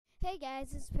Hey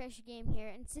guys, this is Pressure Game here,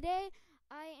 and today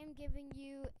I am giving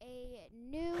you a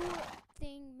new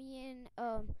thing me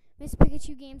and Miss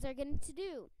Pikachu Games are going to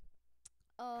do.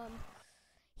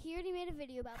 He already made a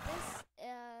video about this.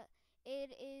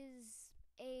 It is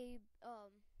a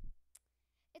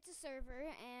it's a server,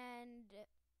 and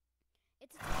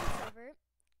it's a town server.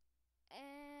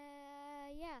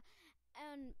 Yeah,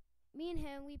 and me and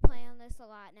him, we play on this a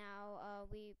lot now.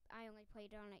 I only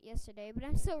played on it yesterday, but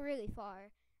I'm still really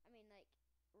far. I mean, like,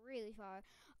 really far.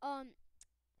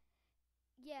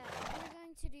 Yeah, we're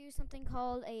going to do something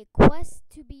called a quest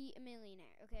to be a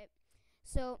millionaire, okay?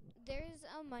 So, there's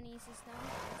a money system in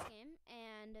this game,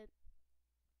 and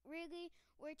really,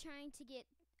 we're trying to get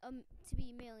to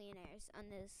be millionaires on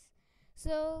this.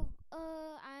 So,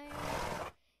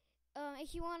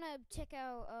 if you want to check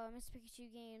out Mr. Pikachu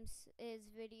Games'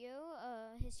 video,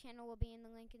 his channel will be in the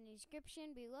link in the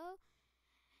description below.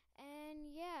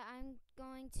 And yeah, I'm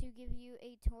going to give you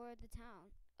a tour of the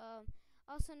town.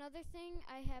 Also, another thing,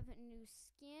 I have a new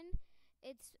skin.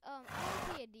 It's I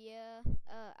like the idea.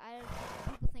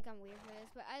 People think I'm weird for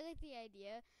this, but I like the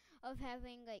idea of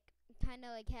having like kind of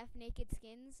like half naked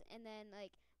skins, and then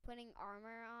like putting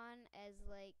armor on as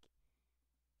like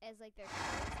their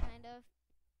clothes, kind of.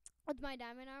 With my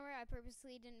diamond armor, I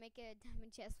purposely didn't make a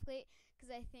diamond chest plate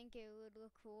because I think it would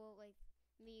look cool, like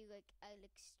me, like I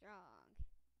look strong.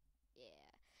 Yeah.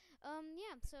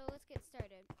 Yeah. So let's get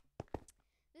started.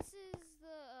 This is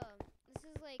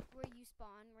like where you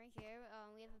spawn right here.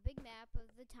 We have a big map of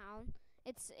the town.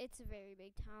 It's a very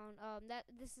big town.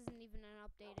 This isn't even an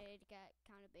updated. It got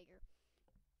kind of bigger.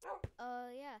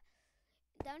 Yeah.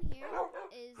 Down here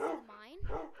is the mine.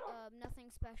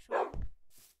 Nothing special.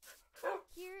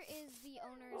 Here is the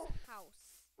owner's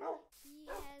house. He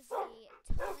has a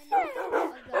ton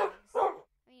of dogs. I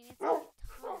mean, it's like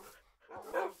a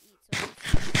ton of eat.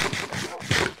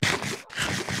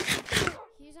 So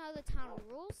here's how the town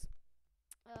rules.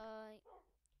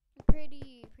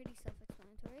 Pretty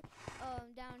self-explanatory.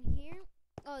 Down here,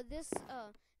 this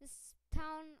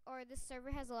town or this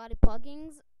server has a lot of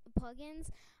plugins.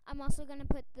 I'm also gonna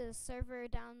put the server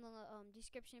down in the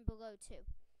description below too.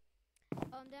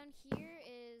 Down here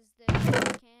is the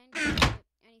trash can. You can put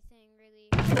anything really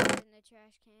in the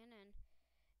trash can, and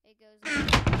it goes in.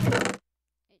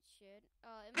 It should.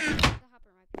 The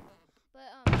hopper might be full. But,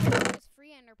 there's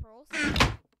free ender pearls.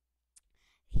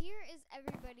 Here is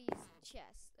everybody's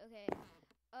chest, okay?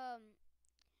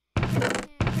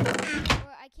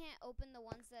 I can't open the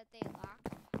ones that they locked.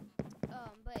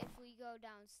 But if we go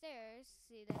downstairs,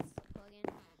 see, that's the plugin.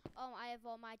 I have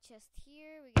all my chests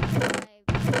here. We got my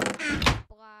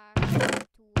blocks,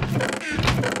 tools,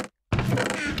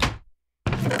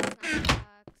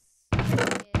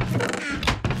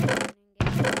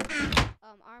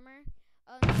 armor.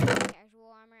 This is casual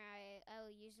armor. I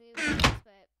usually wear this,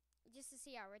 but just to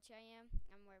see how rich I am,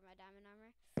 I'm wearing my diamond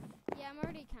armor. Yeah, I'm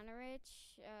already kind of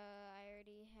rich. I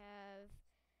already have.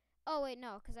 Oh wait,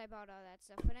 no, because I bought all that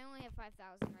stuff, but I only have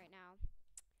 5,000 right now.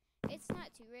 It's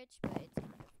not too rich, but it's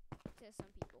kind of to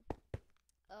some people.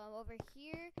 Over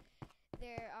here,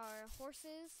 there are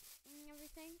horses and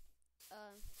everything.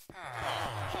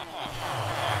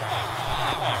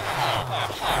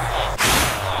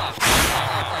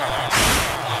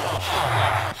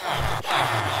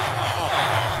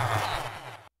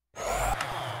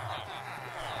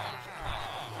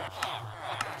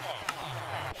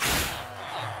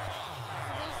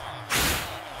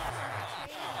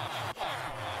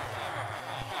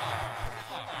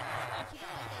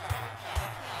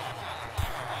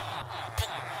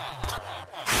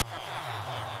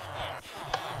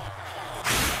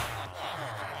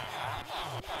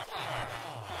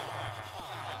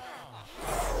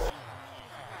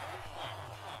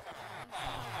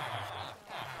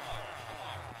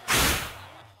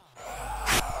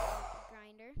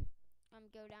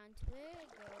 Go down to it,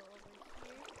 go over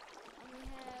here, and we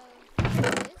have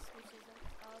this, which is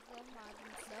all the mods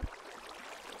and stuff.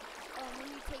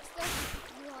 When you take stuff,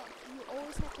 you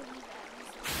always have to leave at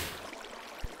least one.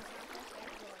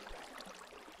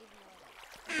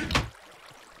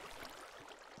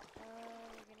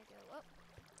 We're gonna go up,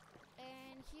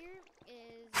 and here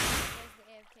is the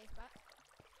AFK spot.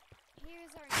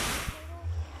 Here's our table.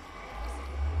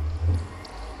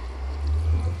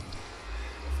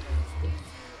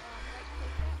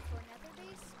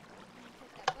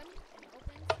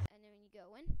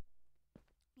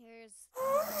 Here's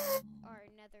our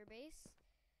nether base.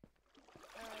 You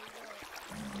go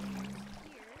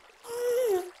here,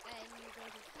 and you go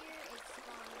to here, it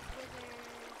spawns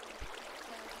withers,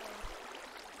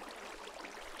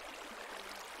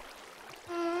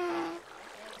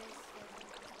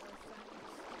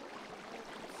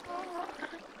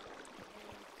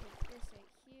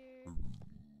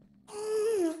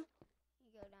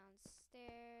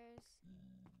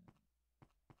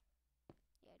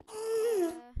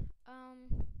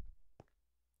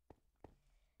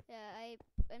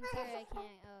 I'm sorry I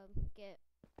can't get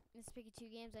Mr.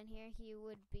 Pikachu Games on here. He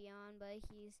would be on, but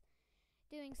he's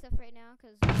doing stuff right now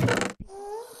because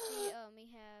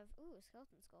we have a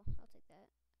skeleton skull. I'll take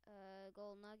that.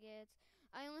 Gold nuggets.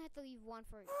 I only have to leave one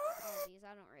for all of these.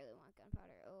 I don't really want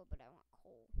gunpowder. Oh, but I want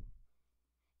coal.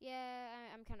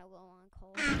 Yeah, I'm kind of low on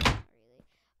coal. Not really.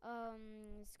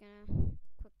 Just gonna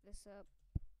cook this up.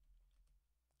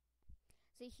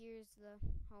 See, here's the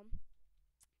home.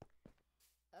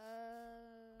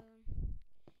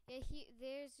 Yeah,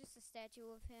 there's just a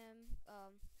statue of him.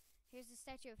 Here's the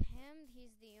statue of him.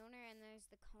 He's the owner, and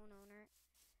there's the cone owner.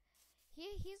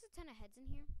 He has a ton of heads in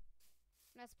here.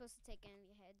 I'm not supposed to take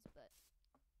any heads, but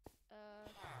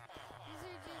these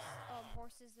are just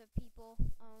horses that people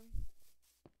own.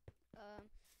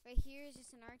 Right here is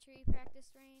just an archery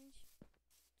practice range.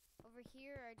 Over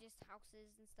here are just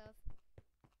houses and stuff.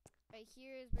 Right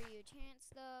here is where you enchant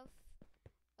stuff.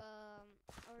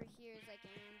 Over here is like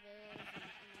anvils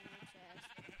and a chest.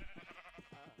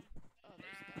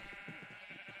 Other stuff.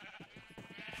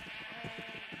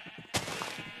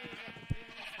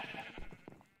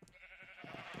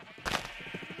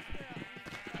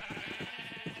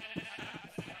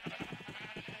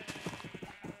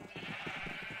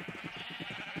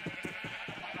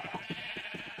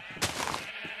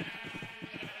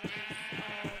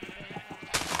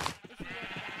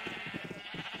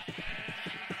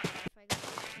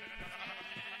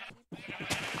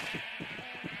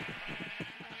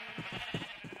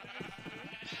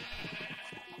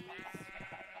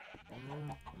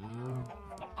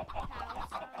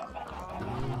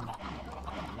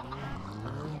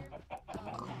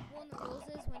 One of the rules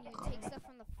is when you take stuff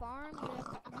from the farm, you have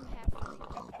to leave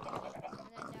it. And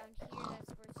then down here,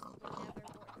 that's where the nether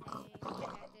thing,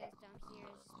 cactus. Down here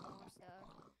is just more stuff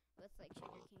with like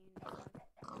sugarcane and stuff.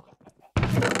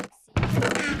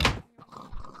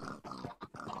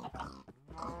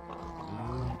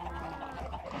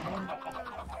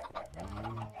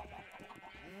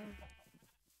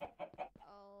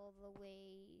 All the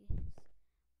way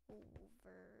over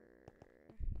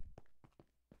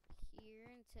here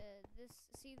into this.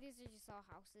 See, these are just all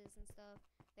houses and stuff.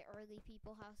 The early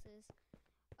people houses.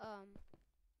 And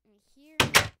here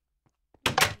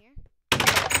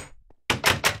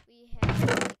we have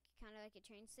like, kind of like a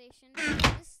train station.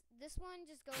 This one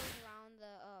just goes around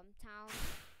the town,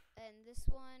 and this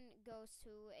one goes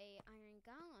to a iron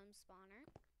golem spawner.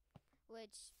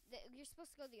 Which you're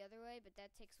supposed to go the other way, but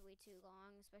that takes way too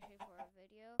long, especially for a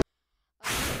video.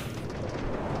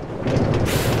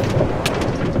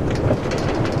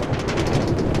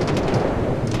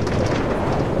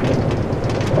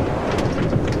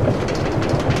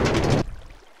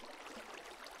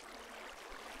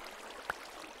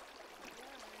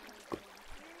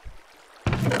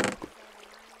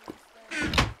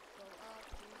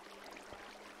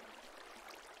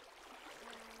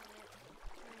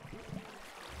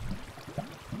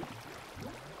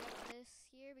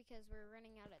 Because we're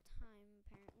running out of time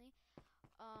apparently.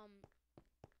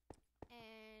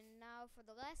 And now for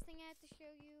the last thing I have to show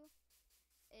you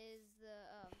is the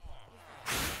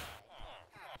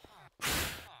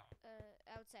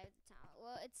outside the town.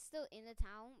 Well, it's still in the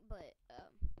town, but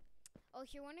oh,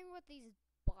 if you're wondering what these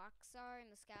blocks are in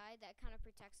the sky, that kind of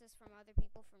protects us from other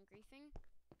people from griefing.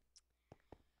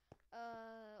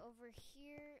 Over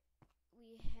here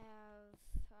we have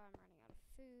I'm running out of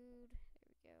food. There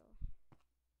we go.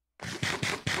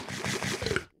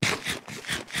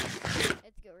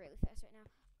 Let's go really fast right now.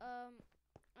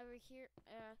 Over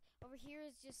here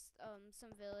is just some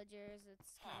villagers.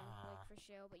 It's kind of like for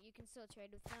show, but you can still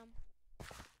trade with them.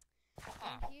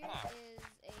 And here is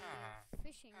a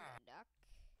fishing dock.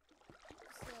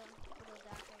 Just a little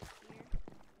dock right here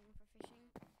for fishing.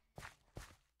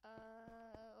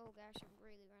 Oh gosh, I'm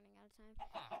really running out of time.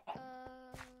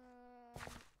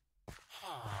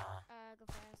 Go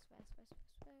fast.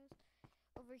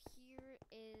 Over here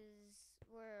is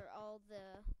where all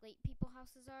the late people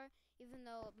houses are, even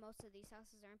though most of these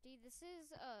houses are empty. This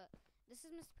is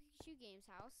Mr. Pikachu Games'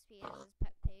 house. He has his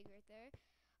pet pig right there.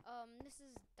 This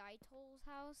is Daitol's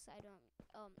house. I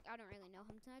don't really know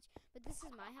him too much, but this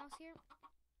is my house here.